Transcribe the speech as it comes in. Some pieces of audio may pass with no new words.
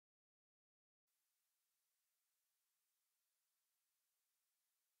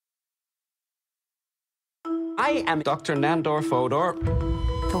I am Dr. Nandor Fordor.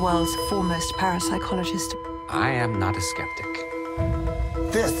 The world's foremost parapsychologist. I am not a skeptic.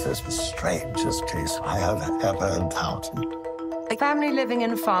 This is the strangest case I have ever encountered. A family living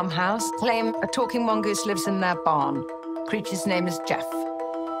in a farmhouse claim a talking mongoose lives in their barn. Creature's name is Jeff.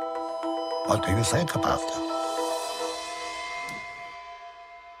 What do you think about it?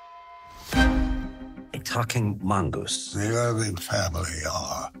 A talking mongoose. The Irving family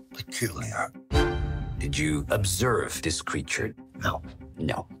are peculiar. Did you observe this creature? No,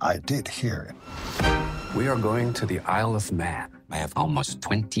 No. I did hear it. We are going to the Isle of Man. I have almost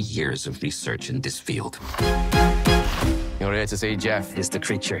 20 years of research in this field. You're here to see Jeff. Is the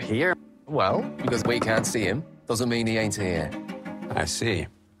creature here? Well, because we can't see him, doesn't mean he ain't here. I see.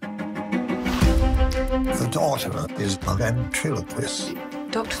 The daughter is a ventriloquist.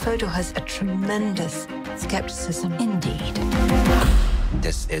 Dr. Fodor has a tremendous skepticism indeed.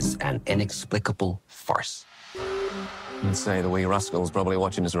 This is an inexplicable farce. You'd say the wee rascal's probably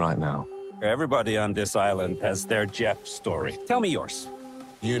watching us right now. Everybody on this island has their Jeff story. Tell me yours.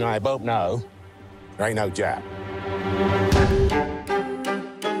 You and I both know there ain't no Jack.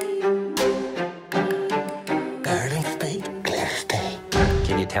 Garlic speed, clear state.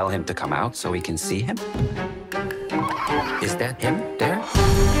 Can you tell him to come out so we can see him? Is that him there?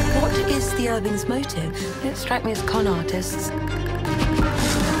 What is the Irving's motive? They don't strike me as con artists.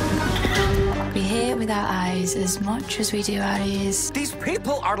 We hear with our eyes as much as we do our ears. These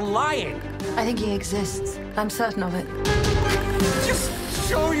people are lying. I think he exists. I'm certain of it. Just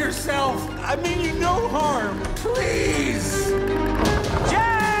show yourself. I mean you no harm. Please.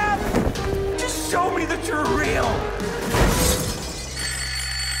 Jeff! Just show me that you're real.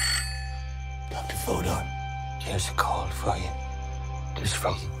 Dr. Fodor, here's a call for you. It's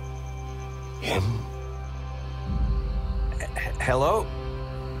from him. Hello?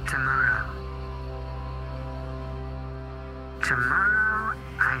 Tomorrow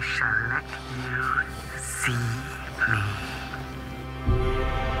I shall let you see me.